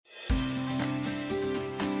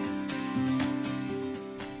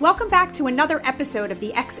Welcome back to another episode of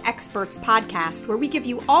the Ex-Experts podcast, where we give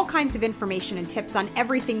you all kinds of information and tips on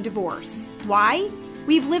everything divorce. Why?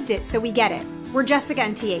 We've lived it, so we get it. We're Jessica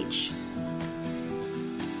and TH.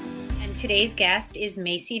 And today's guest is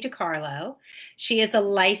Maci DeCarlo. She is a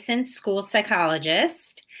licensed school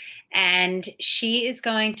psychologist, and she is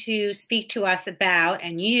going to speak to us about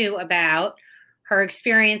her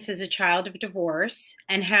experience as a child of divorce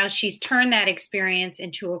and how she's turned that experience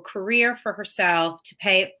into a career for herself to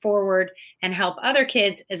pay it forward and help other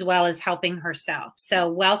kids as well as helping herself.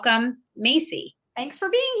 So welcome, Maci. Thanks for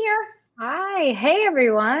being here. Hi. Hey,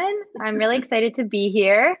 everyone. I'm really excited to be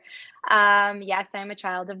here. Yes, I'm a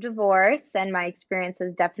child of divorce, and my experience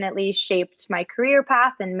has definitely shaped my career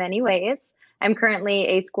path in many ways. I'm currently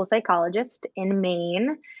a school psychologist in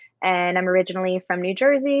Maine, and I'm originally from New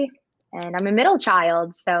Jersey. And I'm a middle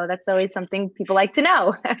child, so that's always something people like to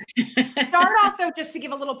know. Start off, though, just to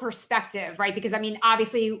give a little perspective, right? Because, I mean,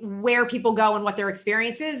 obviously where people go and what their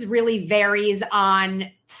experience is really varies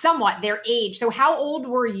on somewhat their age. So how old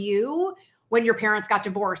were you when your parents got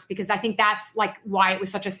divorced? Because I think that's like why it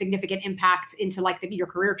was such a significant impact into like your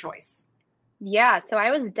career choice. Yeah, so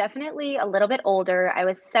I was definitely a little bit older. I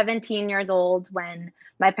was 17 years old when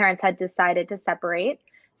my parents had decided to separate.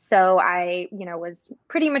 So I, was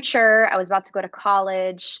pretty mature. I was about to go to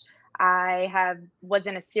college. I was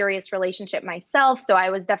in a serious relationship myself. So I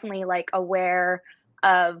was definitely like aware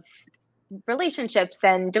of relationships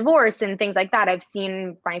and divorce and things like that. I've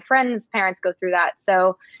seen my friends' parents go through that.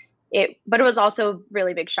 But it was also a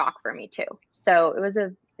really big shock for me too. So it was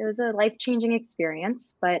a life-changing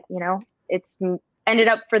experience, but it's ended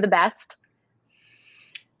up for the best.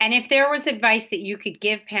 And if there was advice that you could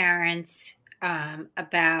give parents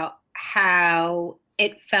about how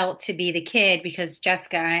it felt to be the kid, because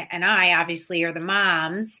Jessica and I obviously are the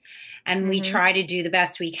moms, and we try to do the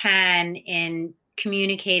best we can in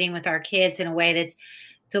communicating with our kids in a way that's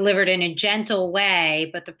delivered in a gentle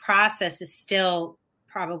way, but the process is still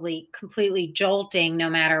probably completely jolting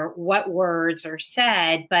no matter what words are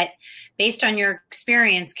said. But based on your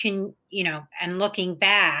experience, and looking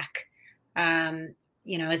back,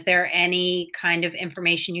 is there any kind of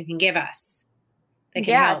information you can give us?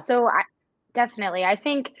 Yeah, so I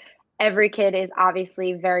think every kid is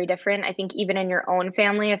obviously very different. I think even in your own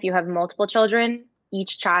family, if you have multiple children,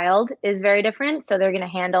 each child is very different. So they're going to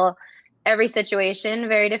handle every situation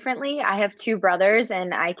very differently. I have two brothers,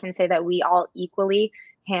 and I can say that we all equally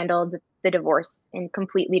handled the divorce in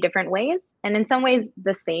completely different ways, and in some ways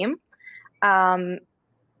the same.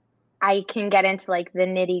 I can get into like the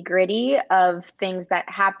nitty gritty of things that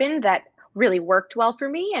happened that really worked well for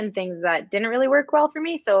me and things that didn't really work well for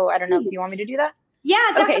me. So I don't know if you want me to do that. Yeah,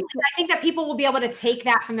 definitely. Okay. I think that people will be able to take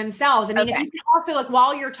that from themselves. I mean, if you can also, like,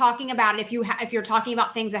 while you're talking about it, if you're talking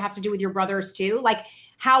about things that have to do with your brothers too, like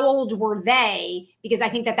how old were they? Because I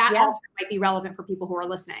think that also might be relevant for people who are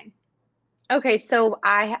listening. Okay. So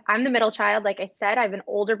I'm the middle child. Like I said, I have an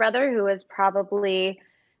older brother who is probably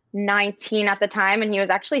 19 at the time, and he was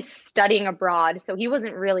actually studying abroad. So he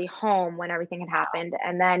wasn't really home when everything had happened.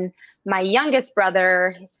 And then my youngest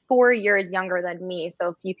brother is 4 years younger than me. So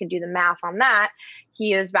if you can do the math on that,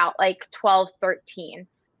 he is about like 12, 13.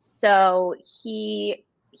 So he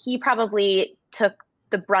probably took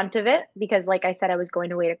the brunt of it because, like I said, I was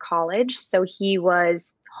going away to college. So he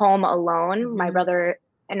was home alone. My brother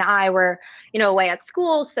and I were, away at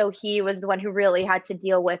school. So he was the one who really had to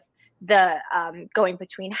deal with the going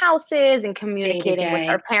between houses and communicating with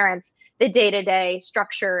our parents, the day-to-day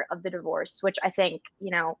structure of the divorce, which I think,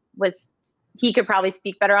 he could probably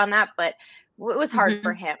speak better on that, but it was hard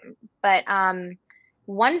for him. But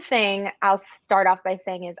one thing I'll start off by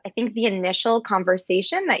saying is I think the initial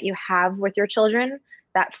conversation that you have with your children,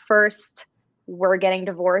 that first we're getting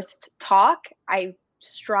divorced talk, I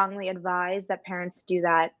strongly advise that parents do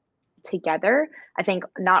that together. I think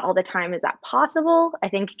not all the time is that possible. I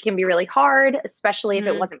think it can be really hard, especially if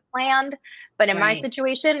it wasn't planned. But in my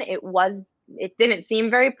situation, it didn't seem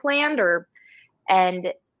very planned,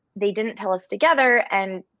 and they didn't tell us together.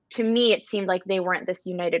 And to me, it seemed like they weren't this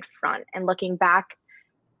united front. And looking back,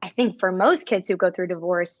 I think for most kids who go through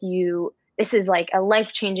divorce, this is like a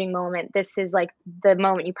life-changing moment. This is like the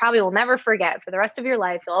moment you probably will never forget for the rest of your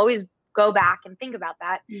life. You'll always go back and think about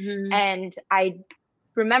that. And I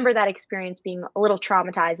remember that experience being a little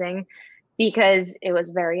traumatizing because it was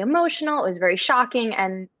very emotional. It was very shocking.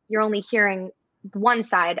 And you're only hearing one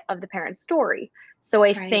side of the parent's story. So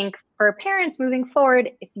I think for parents moving forward,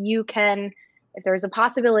 if there's a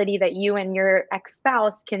possibility that you and your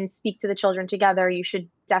ex-spouse can speak to the children together, you should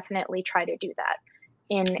definitely try to do that.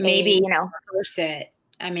 Reverse it.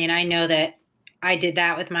 I mean, I know that I did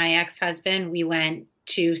that with my ex-husband. We went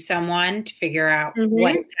to someone to figure out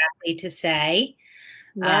what exactly to say.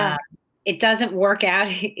 Yeah. It doesn't work out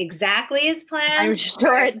exactly as planned. I'm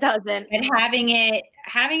sure it doesn't. But having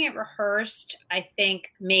it rehearsed, I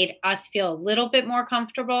think, made us feel a little bit more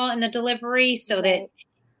comfortable in the delivery, so that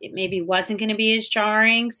it maybe wasn't going to be as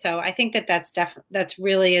jarring. So I think that's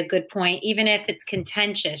really a good point. Even if it's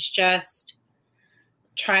contentious, just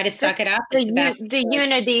try to suck it up. The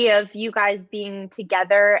unity of you guys being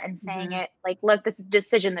together and saying it like, look, this is a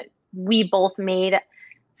decision that we both made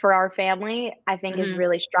for our family, I think is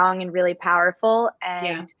really strong and really powerful.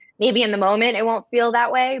 And maybe in the moment it won't feel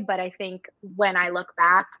that way, but I think when I look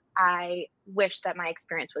back, I wish that my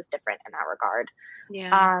experience was different in that regard.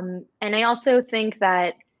 Yeah. And I also think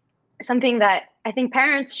that something that I think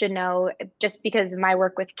parents should know, just because of my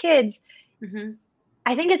work with kids,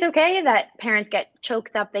 I think it's okay that parents get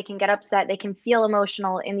choked up, they can get upset, they can feel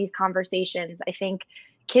emotional in these conversations. I think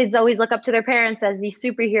kids always look up to their parents as these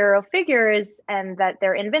superhero figures and that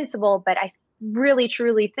they're invincible, but I really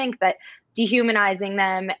truly think that dehumanizing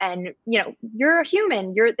them and, you're a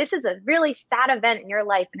human, this is a really sad event in your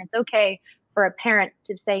life, and it's okay for a parent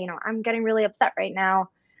to say, I'm getting really upset right now.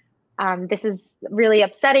 This is really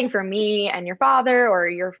upsetting for me and your father, or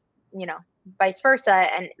your, vice versa.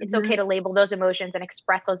 And it's okay to label those emotions and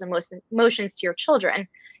express those emotions to your children.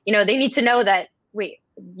 They need to know that, wait,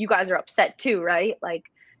 you guys are upset too, right? Like,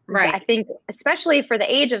 I think especially for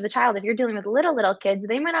the age of the child, if you're dealing with little kids,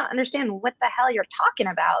 they might not understand what the hell you're talking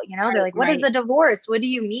about. They're like, what is a divorce? What do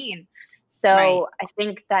you mean? So I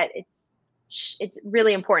think that it's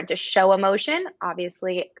really important to show emotion,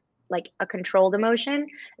 obviously, like a controlled emotion.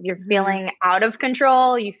 If you're feeling out of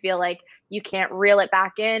control, you feel like you can't reel it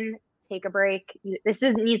back in, take a break. This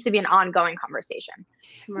needs to be an ongoing conversation.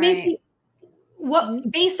 Maci,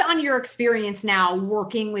 based on your experience now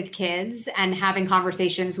working with kids and having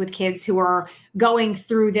conversations with kids who are going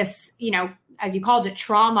through this, as you called it,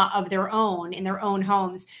 trauma of their own in their own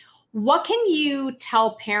homes, what can you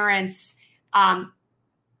tell parents? Let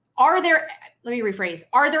me rephrase.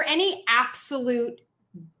 Are there any absolute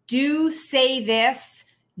do say this,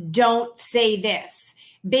 don't say this?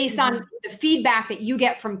 Based on the feedback that you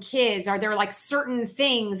get from kids, are there like certain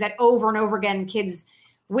things that over and over again kids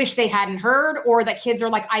wish they hadn't heard, or that kids are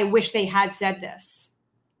like, I wish they had said this?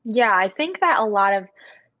 Yeah, I think that a lot of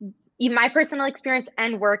my personal experience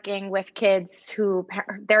and working with kids who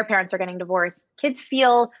their parents are getting divorced, kids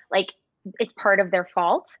feel like it's part of their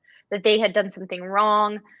fault, that they had done something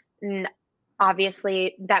wrong. And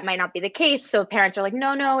obviously that might not be the case. So parents are like,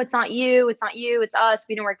 no, it's not you, it's us,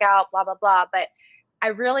 we didn't work out, blah, blah, blah. But I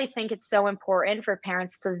really think it's so important for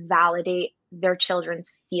parents to validate their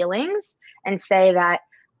children's feelings and say that,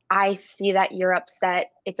 I see that you're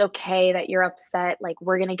upset. It's okay that you're upset. Like,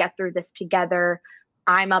 we're going to get through this together.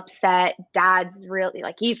 I'm upset. Dad's really,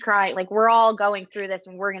 like, he's crying. Like, we're all going through this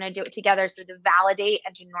and we're going to do it together. So to validate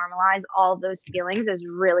and to normalize all of those feelings is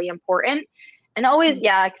really important. And always,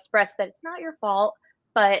 express that it's not your fault,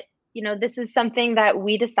 but this is something that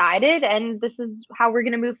we decided and this is how we're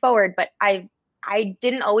going to move forward. But I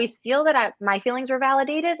didn't always feel that my feelings were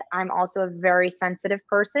validated. I'm also a very sensitive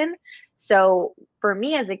person. So for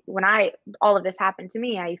me, when all of this happened to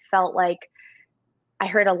me, I felt like I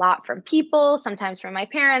heard a lot from people, sometimes from my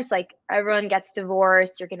parents, like, everyone gets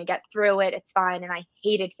divorced, you're going to get through it, it's fine. And I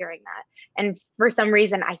hated hearing that. And for some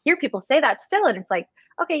reason, I hear people say that still. And it's like,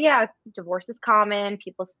 okay, yeah, divorce is common.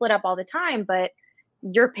 People split up all the time, but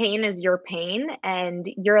your pain is your pain and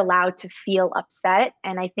you're allowed to feel upset.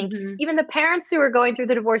 And I think even the parents who are going through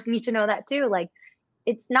the divorce need to know that too. Like,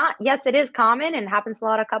 it's not, yes, it is common and happens to a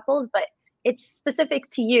lot of couples, but it's specific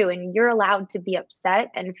to you and you're allowed to be upset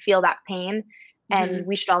and feel that pain. And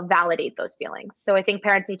we should all validate those feelings. So I think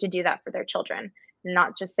parents need to do that for their children,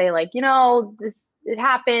 not just say like, it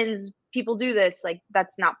happens, people do this. Like,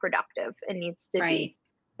 that's not productive. It needs to be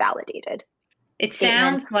validated. It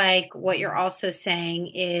sounds like what you're also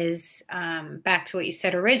saying is, back to what you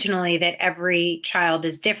said originally, that every child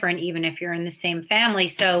is different, even if you're in the same family.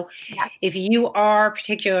 So if you are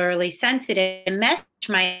particularly sensitive, the message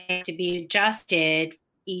might have to be adjusted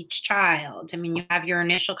each child. I mean, you have your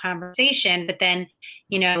initial conversation, but then,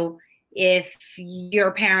 if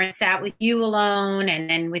your parents sat with you alone and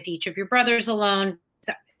then with each of your brothers alone,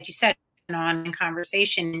 like you said, on in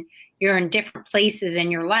conversation, you're in different places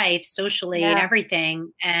in your life socially and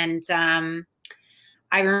everything. And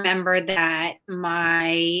I remember that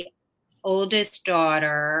my oldest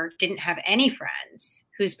daughter didn't have any friends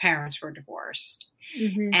whose parents were divorced.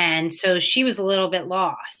 And so she was a little bit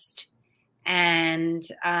lost. And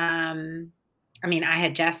I mean, I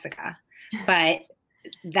had Jessica, but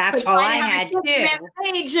that's But all trying I to have a had kid too.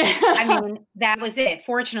 at age. I mean, that was it.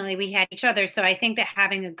 Fortunately, we had each other. So I think that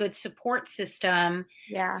having a good support system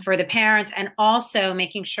for the parents, and also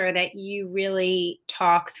making sure that you really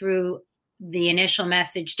talk through the initial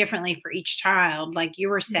message differently for each child, like you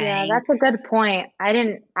were Yeah, saying. that's a good point. I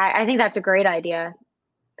think that's a great idea.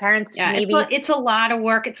 Parents, Yeah, maybe it's a lot of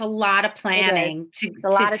work. It's a lot of planning it's a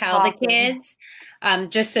lot to of tell the talking. kids,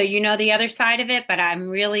 just so you know the other side of it. But I'm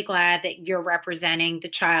really glad that you're representing the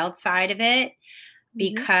child side of it,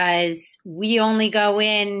 because we only go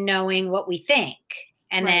in knowing what we think.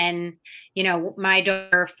 And then, you know, my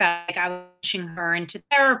daughter felt like I was pushing her into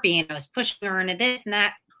therapy and I was pushing her into this and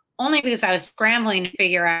that, only because I was scrambling to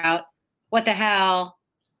figure out what the hell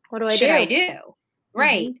What do I should do? I do?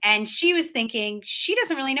 Right. And she was thinking, she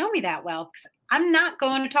doesn't really know me that well, because I'm not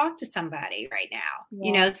going to talk to somebody right now,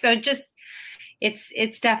 you know? So just,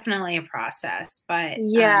 it's definitely a process, but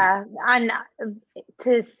and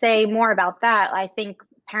to say more about that, I think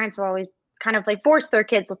parents will always kind of like force their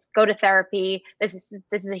kids, let's go to therapy. This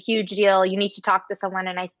is a huge deal. You need to talk to someone.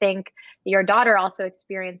 And I think your daughter also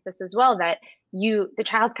experienced this as well, that the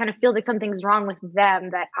child kind of feels like something's wrong with them,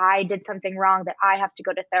 that I did something wrong, that I have to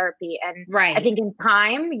go to therapy. And I think in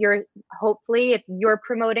time, hopefully, if you're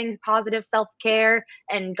promoting positive self-care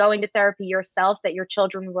and going to therapy yourself, that your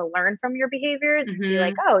children will learn from your behaviors and see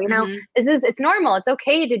like, oh, you know, it's normal. It's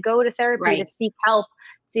okay to go to therapy, to seek help,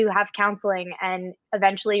 to have counseling, and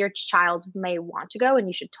eventually your child may want to go, and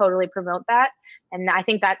you should totally promote that. And I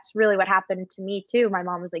think that's really what happened to me too. My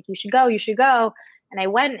mom was like, you should go. And I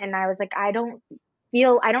went, and I was like, I don't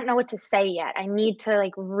know what to say yet. I need to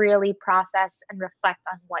like really process and reflect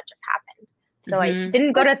on what just happened. So I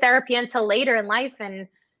didn't go to therapy until later in life, and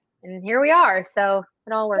here we are. So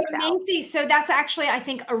it all worked out. Maci, so that's actually, I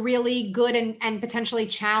think, a really good and potentially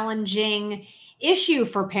challenging issue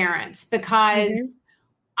for parents, because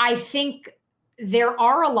I think there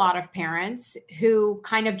are a lot of parents who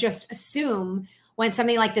kind of just assume when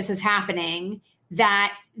something like this is happening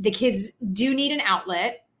that the kids do need an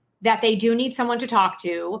outlet, that they do need someone to talk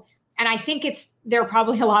to. And I think there are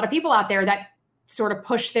probably a lot of people out there that sort of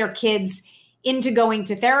push their kids into going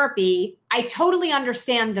to therapy. I totally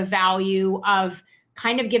understand the value of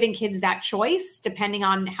kind of giving kids that choice depending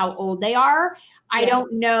on how old they are. I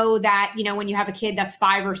don't know that, you know, when you have a kid that's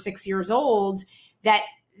 5 or 6 years old, that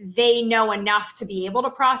they know enough to be able to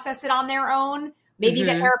process it on their own. Maybe you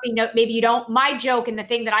get therapy, maybe you don't. My joke and the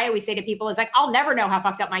thing that I always say to people is like, I'll never know how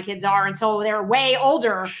fucked up my kids are until they're way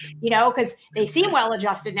older, you know, because they seem well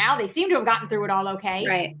adjusted now. They seem to have gotten through it all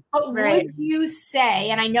okay. But would you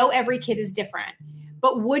say, and I know every kid is different,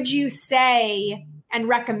 but would you say and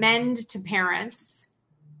recommend to parents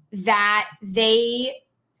that they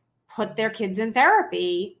put their kids in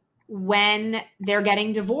therapy when they're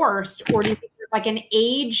getting divorced? Or do you think there's like an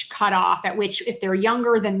age cutoff at which, if they're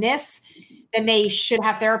younger than this, then they should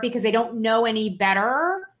have therapy because they don't know any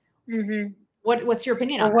better? What's your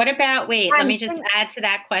opinion on that? What about, let me just add to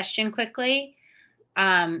that question quickly.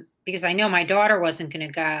 Because I know my daughter wasn't going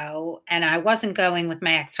to go, and I wasn't going with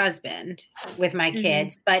my ex-husband with my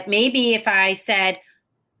kids. But maybe if I said,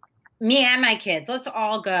 me and my kids, let's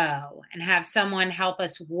all go and have someone help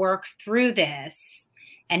us work through this,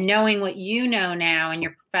 and knowing what you know now in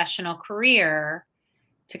your professional career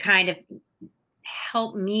to kind of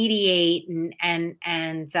help mediate and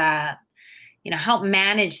you know, help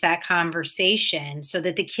manage that conversation so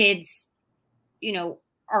that the kids, you know,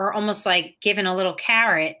 are almost like given a little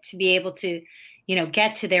carrot to be able to, you know,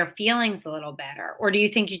 get to their feelings a little better? Or do you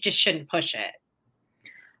think you just shouldn't push it?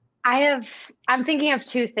 I'm thinking of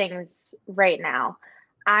two things right now.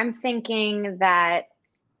 I'm thinking that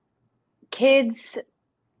kids,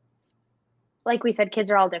 like we said,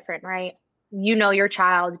 kids are all different, right? You know your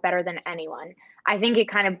child better than anyone. I think it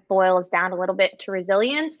kind of boils down a little bit to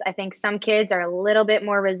resilience. I think some kids are a little bit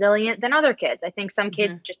more resilient than other kids. I think some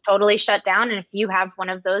kids just totally shut down. And if you have one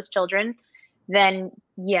of those children, then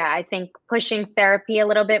yeah, I think pushing therapy a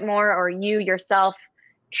little bit more, or you yourself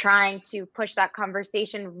trying to push that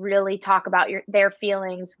conversation, really talk about their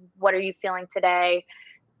feelings. What are you feeling today?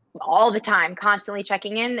 All the time, constantly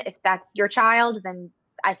checking in. If that's your child, then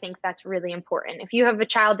I think that's really important. If you have a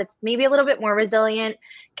child that's maybe a little bit more resilient,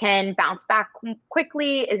 can bounce back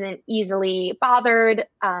quickly, isn't easily bothered.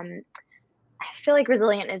 I feel like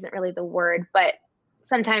resilient isn't really the word, but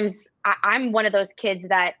sometimes I'm one of those kids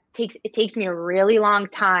that it takes me a really long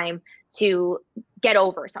time to get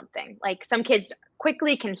over something. Like some kids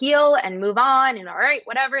quickly can heal and move on and all right,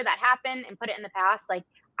 whatever that happened and put it in the past. Like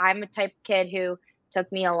I'm a type of kid who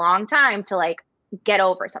took me a long time to like get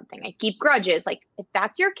over something. I keep grudges. Like if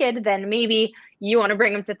that's your kid, then maybe you want to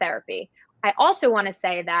bring them to therapy. I also want to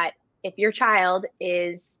say that if your child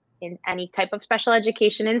is in any type of special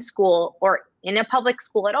education in school or in a public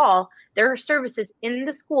school at all, there are services in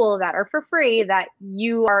the school that are for free that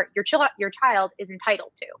your child is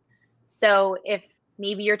entitled to. So if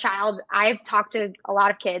maybe your child, I've talked to a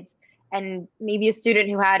lot of kids, and maybe a student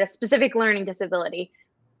who had a specific learning disability,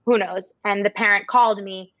 who knows, and the parent called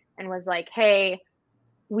me and was like, hey,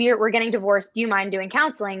 we're getting divorced, do you mind doing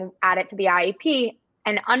counseling, add it to the IEP?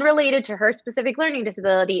 And unrelated to her specific learning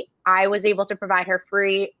disability, I was able to provide her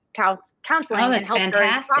free counseling and help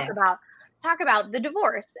fantastic. her talk about the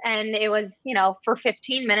divorce. And it was, for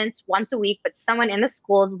 15 minutes once a week, but someone in the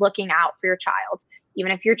school is looking out for your child.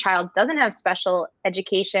 Even if your child doesn't have special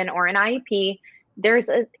education or an IEP, there's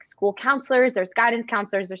school counselors, there's guidance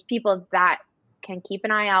counselors, there's people that can keep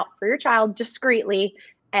an eye out for your child discreetly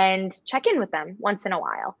and check in with them once in a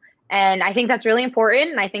while. And I think that's really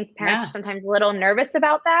important. And I think parents are sometimes a little nervous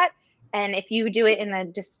about that. And if you do it in a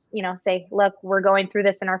just, say, look, we're going through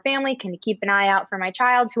this in our family. Can you keep an eye out for my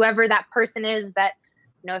child? Whoever that person is that,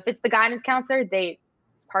 if it's the guidance counselor,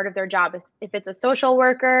 it's part of their job. If it's a social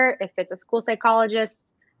worker, if it's a school psychologist,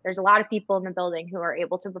 there's a lot of people in the building who are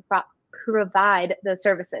able to provide those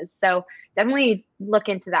services. So definitely look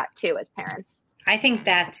into that too as parents. I think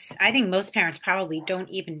most parents probably don't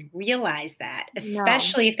even realize that,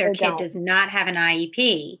 especially if their kid does not have an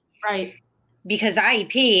IEP. Right. Because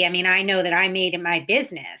IEP, I know that I made it my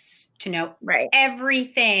business to know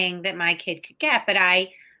everything that my kid could get, but I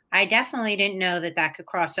definitely didn't know that could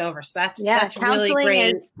cross over. So that's really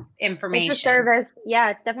great information. It's a service. Yeah,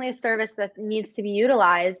 it's definitely a service that needs to be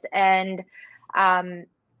utilized. And I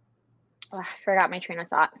forgot my train of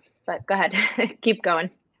thought, but go ahead, keep going.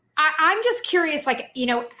 I'm just curious,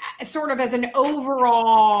 sort of as an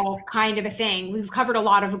overall kind of a thing, we've covered a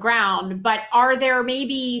lot of ground, but are there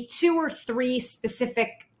maybe 2 or 3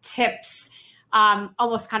 specific tips,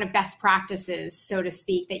 almost kind of best practices, so to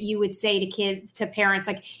speak, that you would say to parents,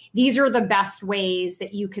 like, these are the best ways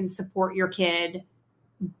that you can support your kid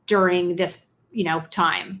during this,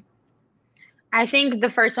 time? I think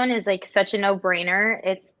the first one is such a no-brainer.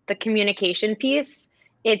 It's the communication piece.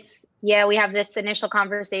 We have this initial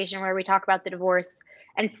conversation where we talk about the divorce,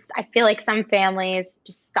 and I feel like some families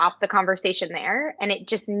just stop the conversation there, and it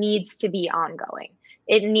just needs to be ongoing.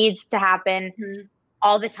 It needs to happen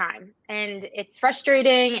all the time, and it's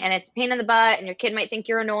frustrating and it's a pain in the butt, and your kid might think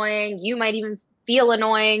you're annoying. You might even feel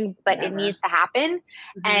annoying, but it needs to happen.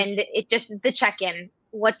 And it just, the check-in,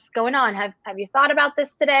 what's going on? Have you thought about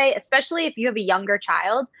this today? Especially if you have a younger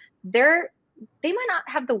child, they might not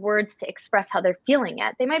have the words to express how they're feeling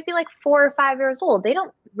yet. They might be 4 or 5 years old. They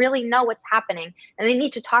don't really know what's happening, and they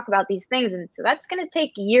need to talk about these things. And so that's going to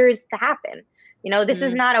take years to happen. This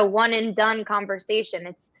is not a one and done conversation.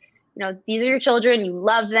 It's, these are your children. You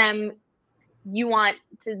love them. You want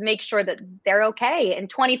to make sure that they're okay in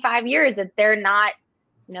 25 years, that they're not,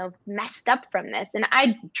 messed up from this. And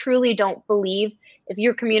I truly don't believe if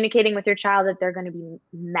you're communicating with your child that they're going to be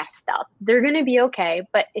messed up. They're going to be okay.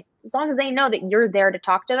 But as long as they know that you're there to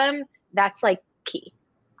talk to them, that's key.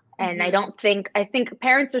 And I think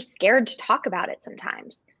parents are scared to talk about it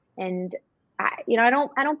sometimes. And I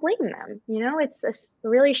don't blame them. It's a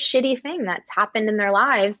really shitty thing that's happened in their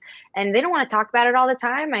lives, and they don't want to talk about it all the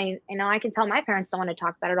time. I can tell my parents don't want to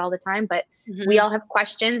talk about it all the time, but we all have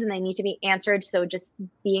questions and they need to be answered. So just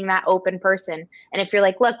being that open person. And if you're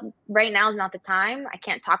like, look, right now is not the time, I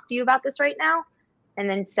can't talk to you about this right now, and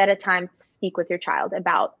then set a time to speak with your child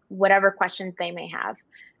about whatever questions they may have.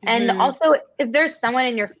 And also, if there's someone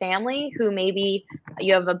in your family who maybe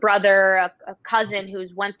you have a brother, a cousin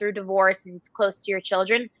who's went through divorce and is close to your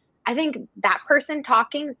children, I think that person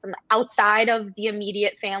talking from outside of the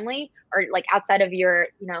immediate family, or outside of your,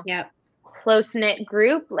 close-knit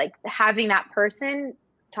group, having that person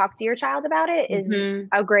talk to your child about it is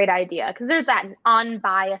a great idea, because there's that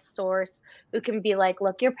unbiased source who can be like,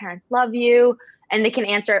 look, your parents love you, and they can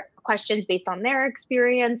answer questions based on their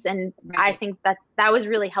experience. And I think that was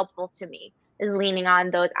really helpful to me, is leaning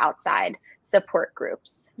on those outside support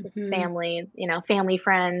groups, family, family,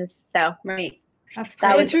 friends. So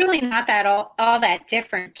it's really not that all that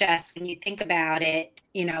different, Jess, when you think about it.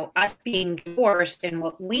 Us being divorced, and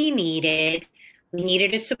what we needed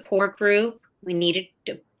a support group.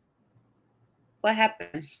 What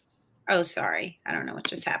happened? Oh, sorry. I don't know what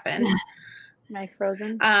just happened. Am I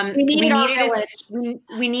frozen? We needed a village.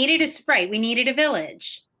 We needed a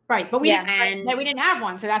village. Right. But we didn't have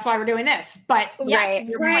one. So that's why we're doing this. But yes,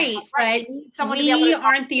 right. But we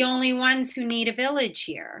aren't the only ones who need a village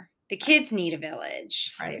here. The kids need a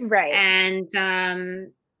village. Right.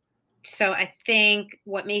 And so I think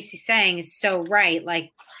what Maci's saying is so right.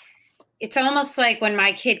 it's almost like when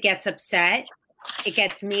my kid gets upset, it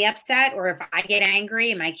gets me upset. Or if I get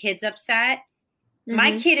angry and my kid's upset,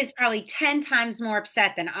 my kid is probably 10 times more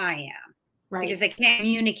upset than I am. Right. Because they can't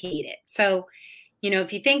communicate it. So,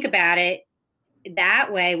 if you think about it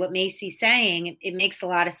that way, what Maci's saying, it makes a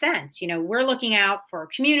lot of sense. We're looking out for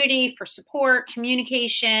community, for support,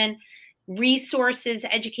 communication, resources,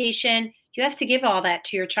 education. You have to give all that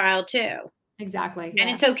to your child too. Exactly. And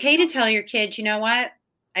it's okay to tell your kids, you know what?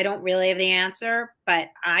 I don't really have the answer, but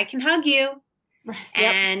I can hug you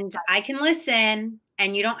and I can listen,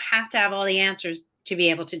 and you don't have to have all the answers to be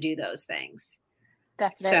able to do those things.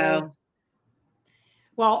 Definitely. So,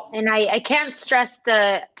 well, and I can't stress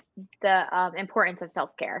the importance of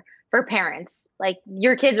self-care for parents. Like,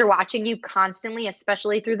 your kids are watching you constantly,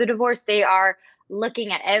 especially through the divorce. They are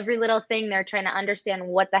looking at every little thing. They're trying to understand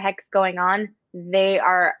what the heck's going on. They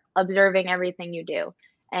are observing everything you do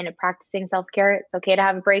and practicing self-care. It's okay to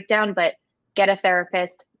have a breakdown, but get a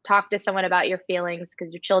therapist, talk to someone about your feelings,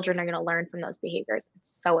 because your children are going to learn from those behaviors.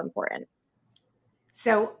 It's so important.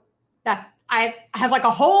 So that I have like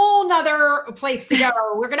a whole nother place to go.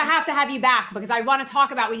 We're going to have you back, because I want to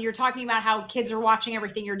talk about when you're talking about how kids are watching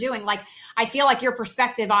everything you're doing. Like, I feel like your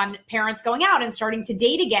perspective on parents going out and starting to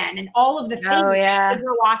date again and all of the things that kids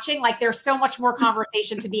are watching, like, there's so much more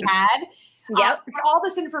conversation to be had. All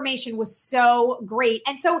this information was so great.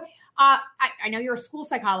 And so I know you're a school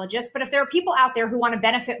psychologist, but if there are people out there who want to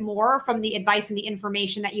benefit more from the advice and the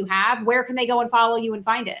information that you have, where can they go and follow you and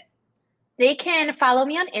find it? They can follow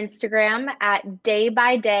me on Instagram at Day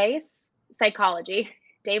by Day Psychology.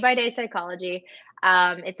 Day by Day Psychology.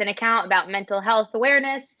 It's an account about mental health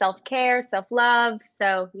awareness, self-care, self-love.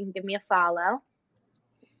 So you can give me a follow.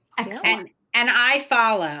 Excellent. And I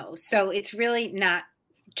follow. So it's really not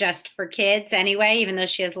just for kids anyway, even though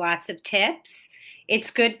she has lots of tips. It's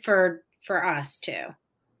good for us too.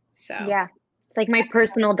 So yeah, it's like my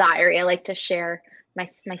personal diary. I like to share my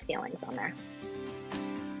feelings on there.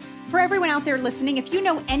 For everyone out there listening, if you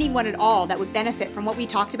know anyone at all that would benefit from what we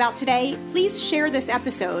talked about today, please share this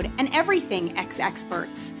episode and everything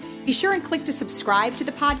Ex-Experts. Be sure and click to subscribe to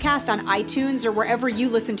the podcast on iTunes or wherever you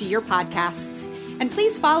listen to your podcasts. And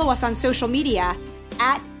please follow us on social media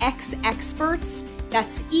at Ex-Experts.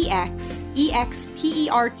 That's EXEXPERTS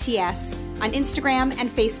on Instagram and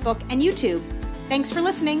Facebook and YouTube. Thanks for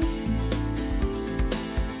listening.